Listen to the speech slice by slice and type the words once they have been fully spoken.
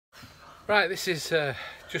Right, this is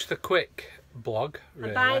just a quick blog, really.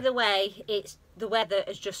 And by the way, the weather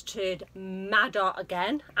has just turned mad hot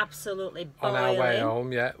again. Absolutely boiling. On our way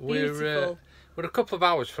home, yeah. Beautiful. We're a couple of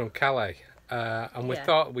hours from Calais, and we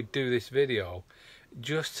thought we'd do this video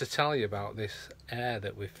just to tell you about this air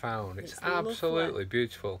that we found. It's absolutely lovely.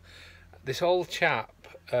 Beautiful. This old chap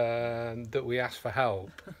that we asked for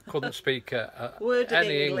help couldn't speak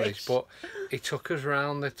any English, but he took us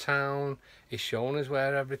around the town. He's shown us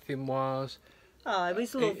where everything was. Oh, it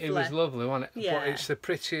was lovely. It was lovely, wasn't it? Yeah. But it's the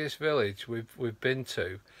prettiest village we've been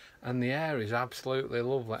to, and the air is absolutely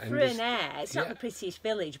lovely. For an air, it's not the prettiest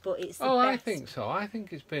village, but it's the best. I think so. I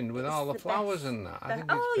think it's been with all the flowers and that. I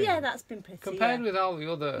think that's been pretty. Compared with all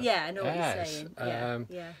the other I know what you're saying. Yeah,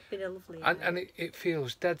 it's been a lovely area. And it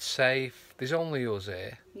feels dead safe. There's only us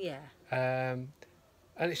here. Yeah.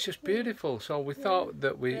 And it's just beautiful. So we thought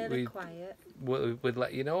that we'd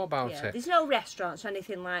let you know about it. There's no restaurants or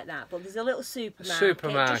anything like that, but there's a little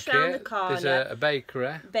supermarket just round the corner. There's a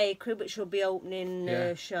bakery. Which will be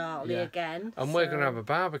opening shortly again. And we're going to have a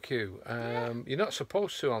barbecue. You're not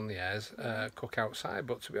supposed to on the airs cook outside,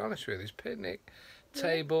 but to be honest with you, there's picnic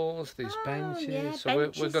tables, there's benches. So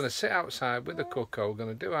we're going to sit outside with the cooker. We're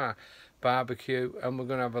going to do our barbecue, and we're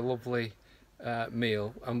going to have a lovely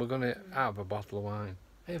meal, and we're going to have a bottle of wine.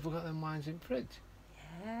 Hey, have we got them wines in fridge?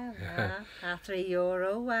 Yeah, our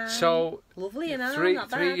 €3 wine. So lovely, and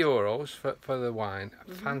 €3 for the wine.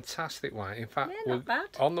 Fantastic wine. In fact, not bad.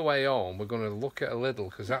 On the way home, we're going to look at a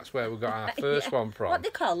Lidl because that's where we got our first one from. What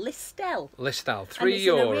they call Listel. Listel, €3. And it's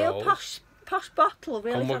in a real posh bottle,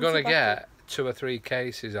 and we're going to get 2 or 3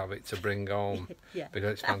 cases of it to bring home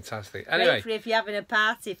because it's fantastic. Anyway, great for if you're having a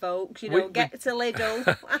party, folks, get to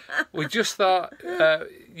Lidl. We just thought,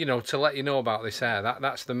 to let you know about this air.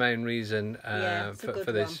 That's the main reason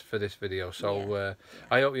for this video. So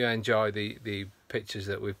I hope you enjoy the pictures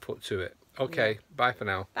that we've put to it. Okay, bye for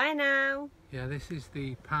now. Bye now. Yeah, this is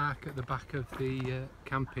the park at the back of the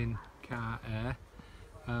camping car air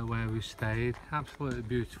where we stayed. Absolutely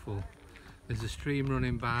beautiful. There's a stream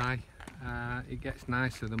running by. It gets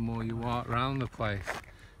nicer the more you walk around the place,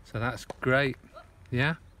 so that's great.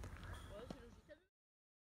 Yeah.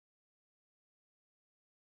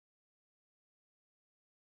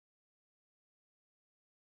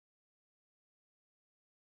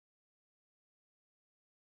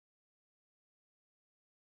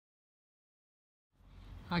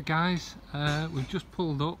 Hi guys, we've just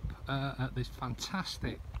pulled up at this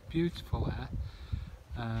fantastic, beautiful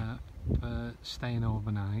air for staying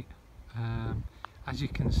overnight. As you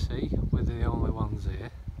can see, we're the only ones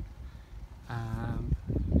here.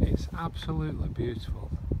 It's absolutely beautiful.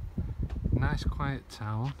 Nice quiet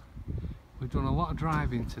town. We've done a lot of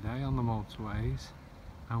driving today on the motorways,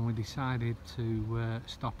 and we decided to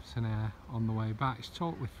stop at an air on the way back. It's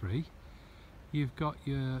totally free. You've got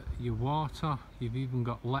your water, you've even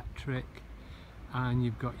got electric, and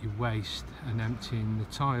you've got your waste and emptying the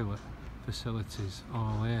toilet facilities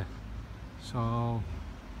all here. So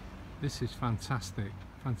this is fantastic.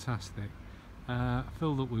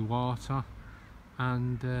 Filled up with water,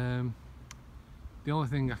 and the only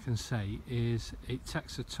thing I can say is it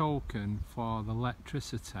takes a token for the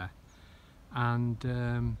electricity,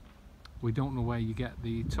 and we don't know where you get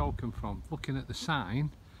the token from. Looking at the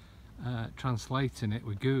sign, translating it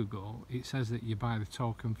with Google, it says that you buy the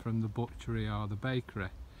token from the butchery or the bakery.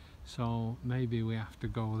 So maybe we have to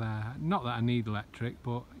go there. Not that I need electric,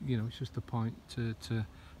 but it's just a point to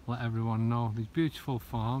let everyone know these beautiful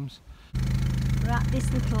farms. We're at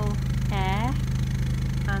this little air,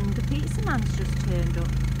 and the pizza man's just turned up.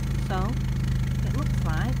 So it looks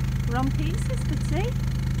like we're on pizzas for tea.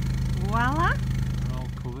 Voila! We're all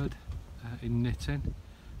covered in knitting,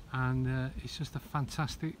 and it's just a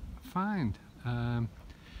fantastic find.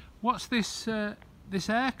 What's this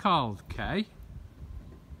air called, Kay?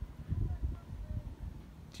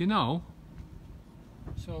 Do you know?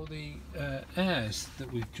 So the airs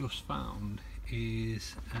that we've just found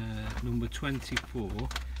is number 24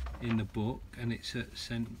 in the book, and it's at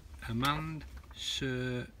St Amand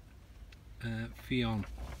sur Fion,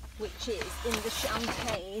 which is in the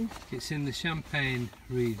Champagne. It's in the Champagne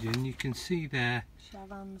region. You can see there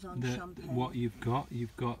what you've got.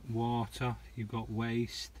 You've got water, you've got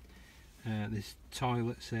waste, there's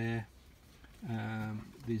toilets here,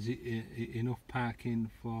 there's enough parking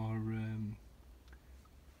for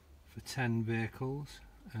 10 vehicles,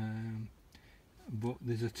 but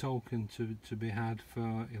there's a token to be had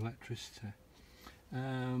for electricity.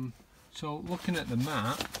 So looking at the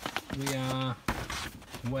map, we are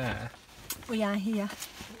where? We are here.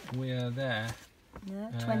 We are there.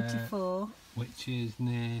 Yeah, 24. Which is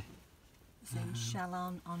near It's in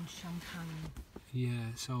Chalon on Champagne. Yeah,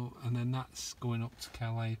 so, and then that's going up to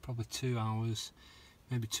Calais, probably 2 hours,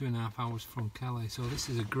 maybe 2.5 hours from Calais. So this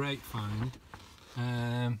is a great find.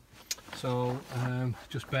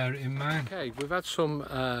 Just bear it in mind. Okay, we've had some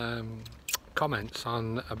comments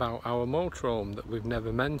on about our motorhome that we've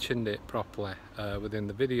never mentioned it properly within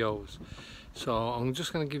the videos. So I'm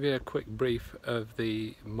just going to give you a quick brief of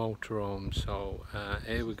the motorhome. So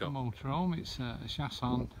here we go. The motorhome, it's a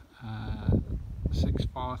Chasson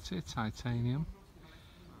 640 titanium.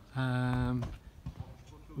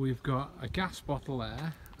 We've got a gas bottle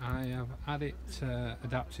there. I have had it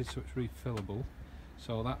adapted so it's refillable.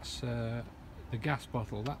 So that's the gas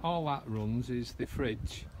bottle. All that runs is the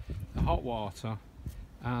fridge, the hot water,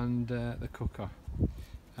 and the cooker.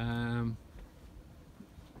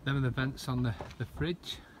 Then are the vents on the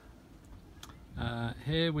fridge.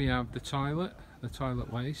 Here we have the toilet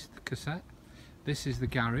waste cassette. This is the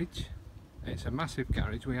garage. It's a massive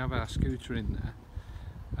garage. We have our scooter in there.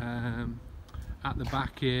 At the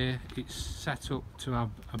back here, it's set up to have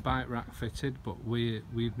a bike rack fitted, but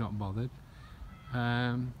we've not bothered.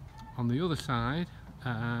 On the other side,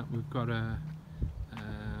 we've got an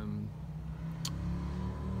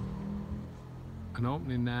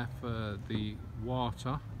opening there for the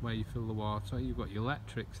water, where you fill the water. You've got your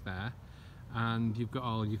electrics there, and you've got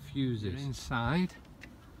all your fuses. Inside,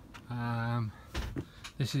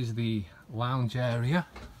 this is the lounge area.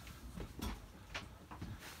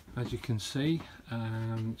 As you can see,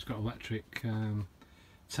 it's got electric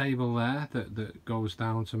table there that goes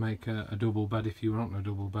down to make a double bed if you want a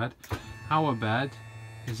double bed. Our bed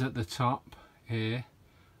is at the top here,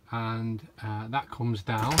 and that comes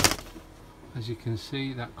down. As you can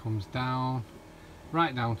see, that comes down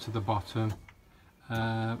right down to the bottom,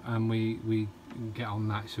 and we get on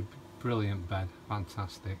that. It's a brilliant bed,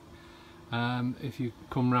 fantastic. If you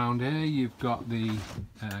come round here, you've got the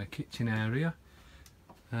kitchen area,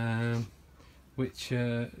 which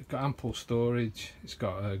got ample storage. It's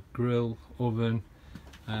got a grill, oven,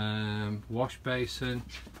 wash basin.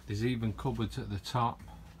 There's even cupboards at the top,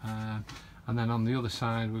 and then on the other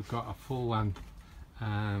side we've got a full length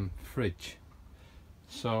fridge.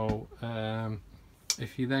 So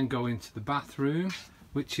if you then go into the bathroom,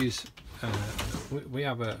 which is we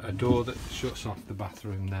have a door that shuts off the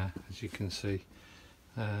bathroom there, as you can see,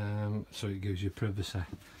 so it gives you privacy.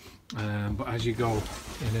 But as you go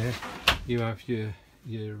in here, you have your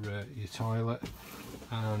toilet,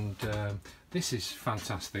 and this is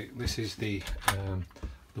fantastic. This is the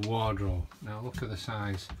wardrobe. Now look at the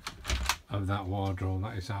size of that wardrobe.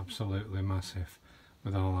 That is absolutely massive,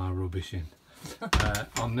 with all our rubbish in.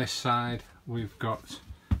 On this side we've got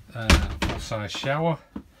a full-size shower,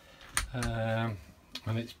 and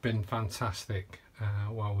it's been fantastic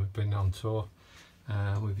while we've been on tour.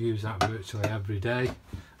 We've used that virtually every day.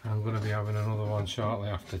 I'm going to be having another one shortly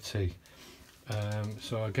after tea.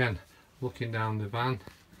 So again, looking down the van,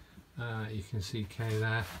 you can see Kay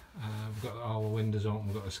there. We've got all the windows open,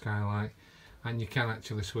 we've got a skylight, and you can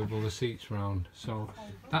actually swivel the seats round. So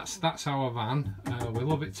that's our van. We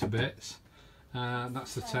love it to bits.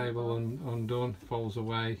 That's the table undone, folds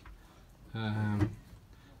away,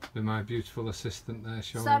 with my beautiful assistant there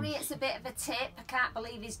showing. Sorry, it's a bit of a tip. I can't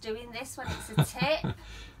believe he's doing this when it's a tip.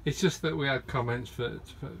 It's just that we had comments for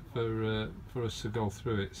us to go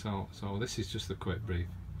through it, so this is just a quick brief.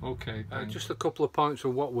 Okay, just a couple of points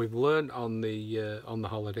of what we've learned on the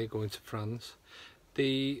holiday going to France.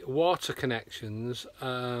 The water connections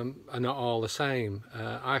are not all the same.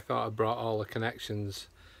 I thought I brought all the connections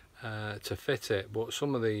to fit it, but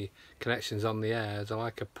some of the connections on the airs are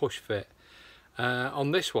like a push fit.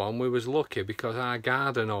 On this one we was lucky because our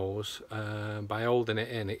garden hose, by holding it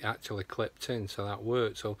in, it actually clipped in, so that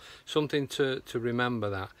worked. So something to remember,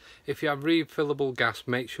 that if you have refillable gas,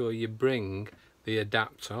 make sure you bring the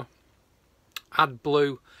adapter.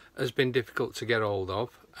 AdBlue has been difficult to get hold of,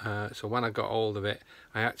 so when I got hold of it,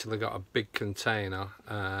 I actually got a big container,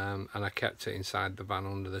 and I kept it inside the van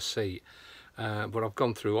under the seat. But I've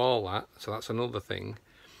gone through all that, so that's another thing.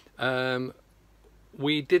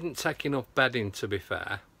 We didn't take enough bedding, to be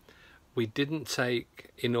fair. We didn't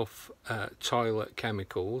take enough toilet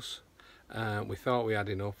chemicals. We thought we had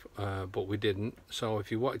enough, but we didn't. So if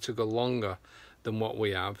you wanted to go longer than what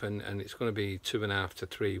we have, and it's going to be 2.5 to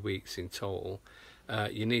 3 weeks in total,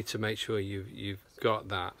 you need to make sure you've got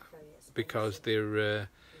that, because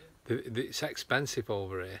it's expensive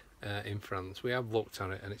over here in France. We have looked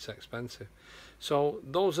at it and it's expensive. So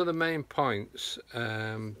those are the main points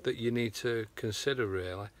that you need to consider,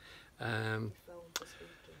 really.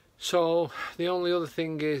 So the only other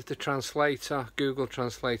thing is the translator. Google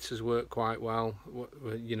translators work quite well.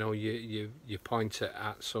 You know, you point it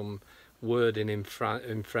at some wording in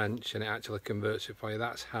French and it actually converts it for you.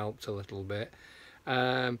 That's helped a little bit.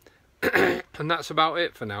 And that's about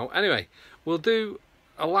it for now. Anyway, we'll do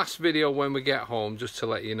a last video when we get home, just to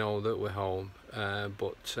let you know that we're home. I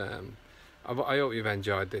hope you've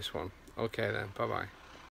enjoyed this one. Okay then, bye bye.